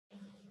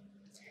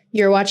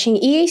You're watching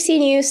EAC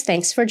News.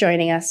 Thanks for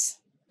joining us.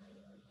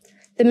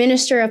 The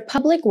Minister of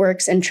Public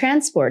Works and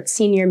Transport,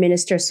 Senior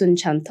Minister Sun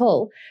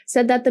Chanthol,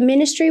 said that the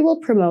ministry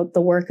will promote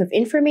the work of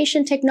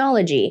information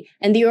technology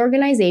and the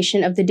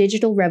organization of the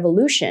digital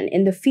revolution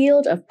in the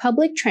field of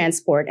public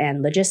transport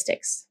and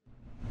logistics.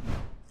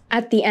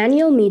 At the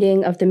annual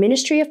meeting of the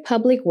Ministry of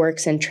Public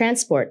Works and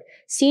Transport,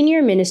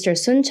 Senior Minister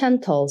Sun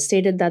Chanthol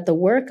stated that the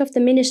work of the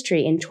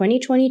ministry in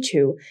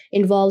 2022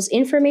 involves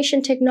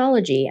information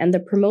technology and the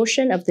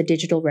promotion of the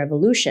digital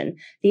revolution,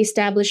 the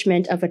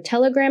establishment of a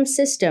telegram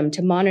system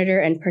to monitor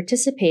and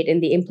participate in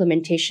the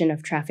implementation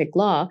of traffic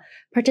law,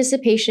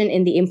 participation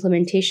in the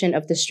implementation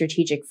of the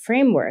strategic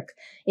framework,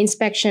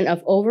 inspection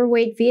of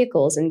overweight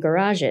vehicles in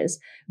garages,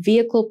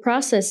 vehicle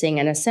processing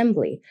and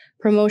assembly,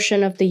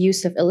 promotion of the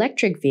use of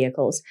electric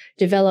vehicles,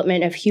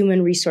 development of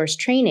human resource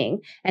training,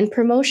 and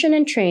promotion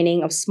and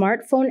training of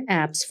smartphone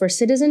apps for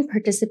citizen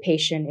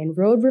participation in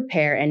road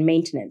repair and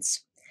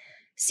maintenance.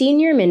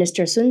 Senior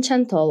Minister Sun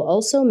Chanthol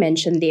also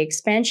mentioned the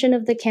expansion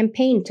of the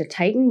campaign to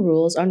tighten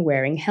rules on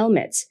wearing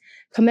helmets,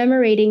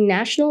 commemorating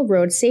National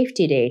Road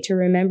Safety Day to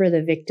remember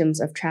the victims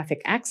of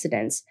traffic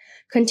accidents,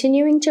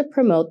 continuing to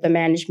promote the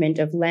management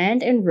of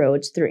land and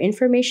roads through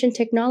information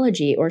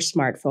technology or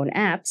smartphone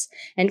apps,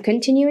 and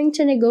continuing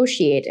to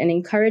negotiate and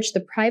encourage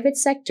the private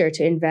sector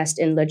to invest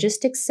in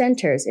logistics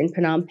centers in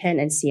Phnom Penh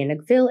and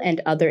Sihanoukville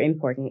and other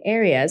important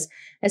areas,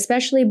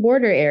 especially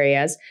border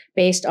areas,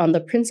 based on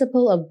the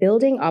principle of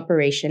building,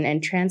 operation,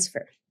 and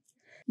transfer.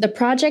 The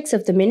projects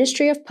of the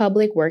Ministry of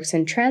Public Works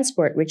and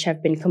Transport which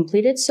have been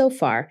completed so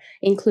far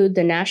include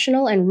the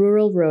National and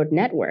Rural Road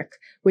Network,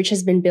 which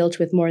has been built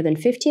with more than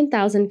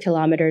 15,000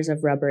 kilometers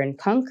of rubber and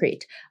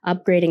concrete,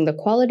 upgrading the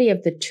quality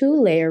of the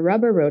two-layer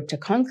rubber road to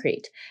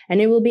concrete,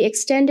 and it will be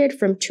extended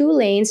from 2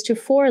 lanes to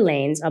 4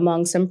 lanes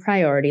among some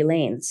priority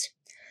lanes.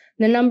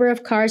 The number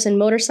of cars and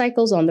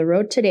motorcycles on the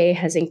road today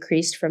has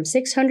increased from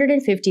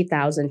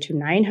 650,000 to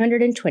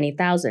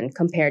 920,000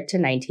 compared to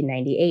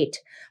 1998,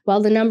 while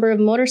the number of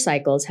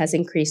motorcycles has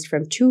increased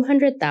from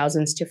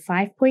 200,000 to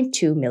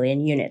 5.2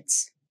 million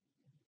units.